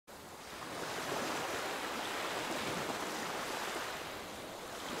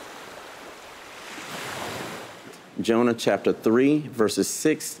Jonah chapter 3, verses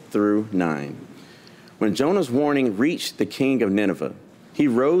 6 through 9. When Jonah's warning reached the king of Nineveh, he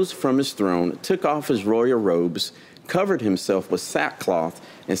rose from his throne, took off his royal robes, covered himself with sackcloth,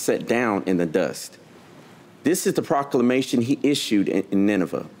 and sat down in the dust. This is the proclamation he issued in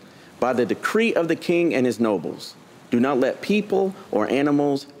Nineveh. By the decree of the king and his nobles, do not let people or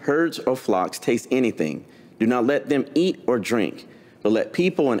animals, herds or flocks taste anything. Do not let them eat or drink, but let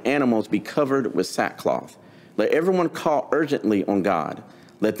people and animals be covered with sackcloth. Let everyone call urgently on God.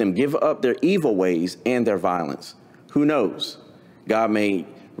 Let them give up their evil ways and their violence. Who knows? God may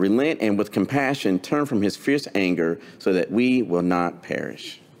relent and with compassion turn from his fierce anger so that we will not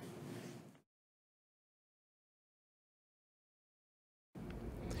perish.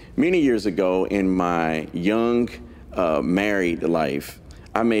 Many years ago in my young married life,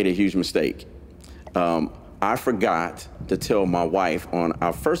 I made a huge mistake. I forgot to tell my wife on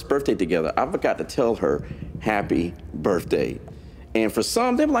our first birthday together, I forgot to tell her happy birthday. And for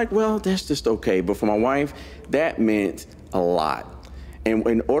some, they're like, well, that's just okay. But for my wife, that meant a lot. And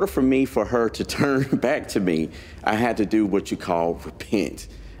in order for her to turn back to me, I had to do what you call repent.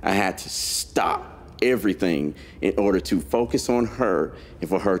 I had to stop everything in order to focus on her and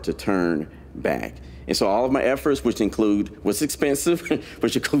for her to turn back. And so all of my efforts, which include what's expensive,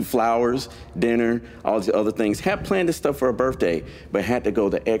 which include flowers, dinner, all these other things, had planned this stuff for her birthday, but had to go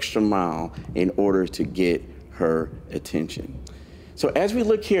the extra mile in order to get her attention. So as we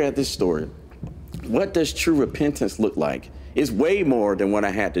look here at this story, what does true repentance look like? It's way more than what I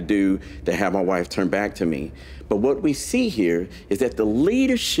had to do to have my wife turn back to me. But what we see here is that the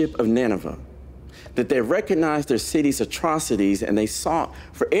leadership of Nineveh, that they recognized their city's atrocities and they sought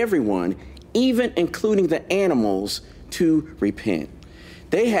for everyone, even including the animals, to repent.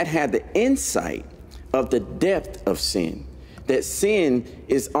 They had the insight of the depth of sin, that sin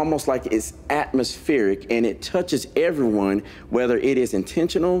is almost like it's atmospheric and it touches everyone, whether it is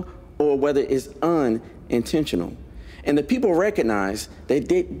intentional or whether it's unintentional. And the people recognized they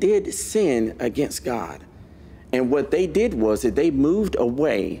did sin against God. And what they did was that they moved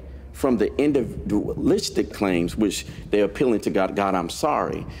away from the individualistic claims, which they're appealing to God, God, I'm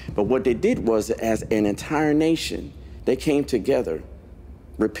sorry. But what they did was, as an entire nation, they came together,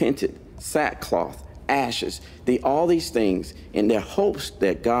 repented, sackcloth, ashes, all these things in their hopes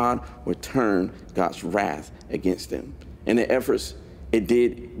that God would turn God's wrath against them. In their efforts, it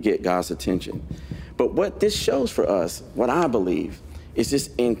did get God's attention. But what this shows for us, what I believe, is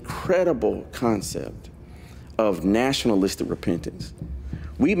this incredible concept of nationalistic repentance.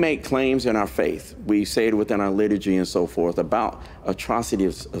 We make claims in our faith. We say it within our liturgy and so forth about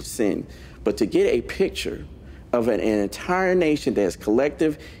atrocities of sin. But to get a picture of an entire nation that is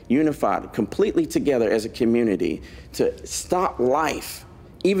collective, unified, completely together as a community, to stop life,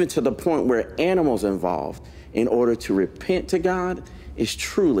 even to the point where animals are involved, in order to repent to God, is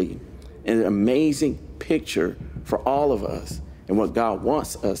truly an amazing picture for all of us and what God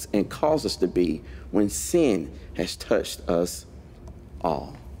wants us and calls us to be when sin has touched us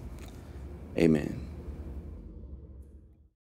all. Amen.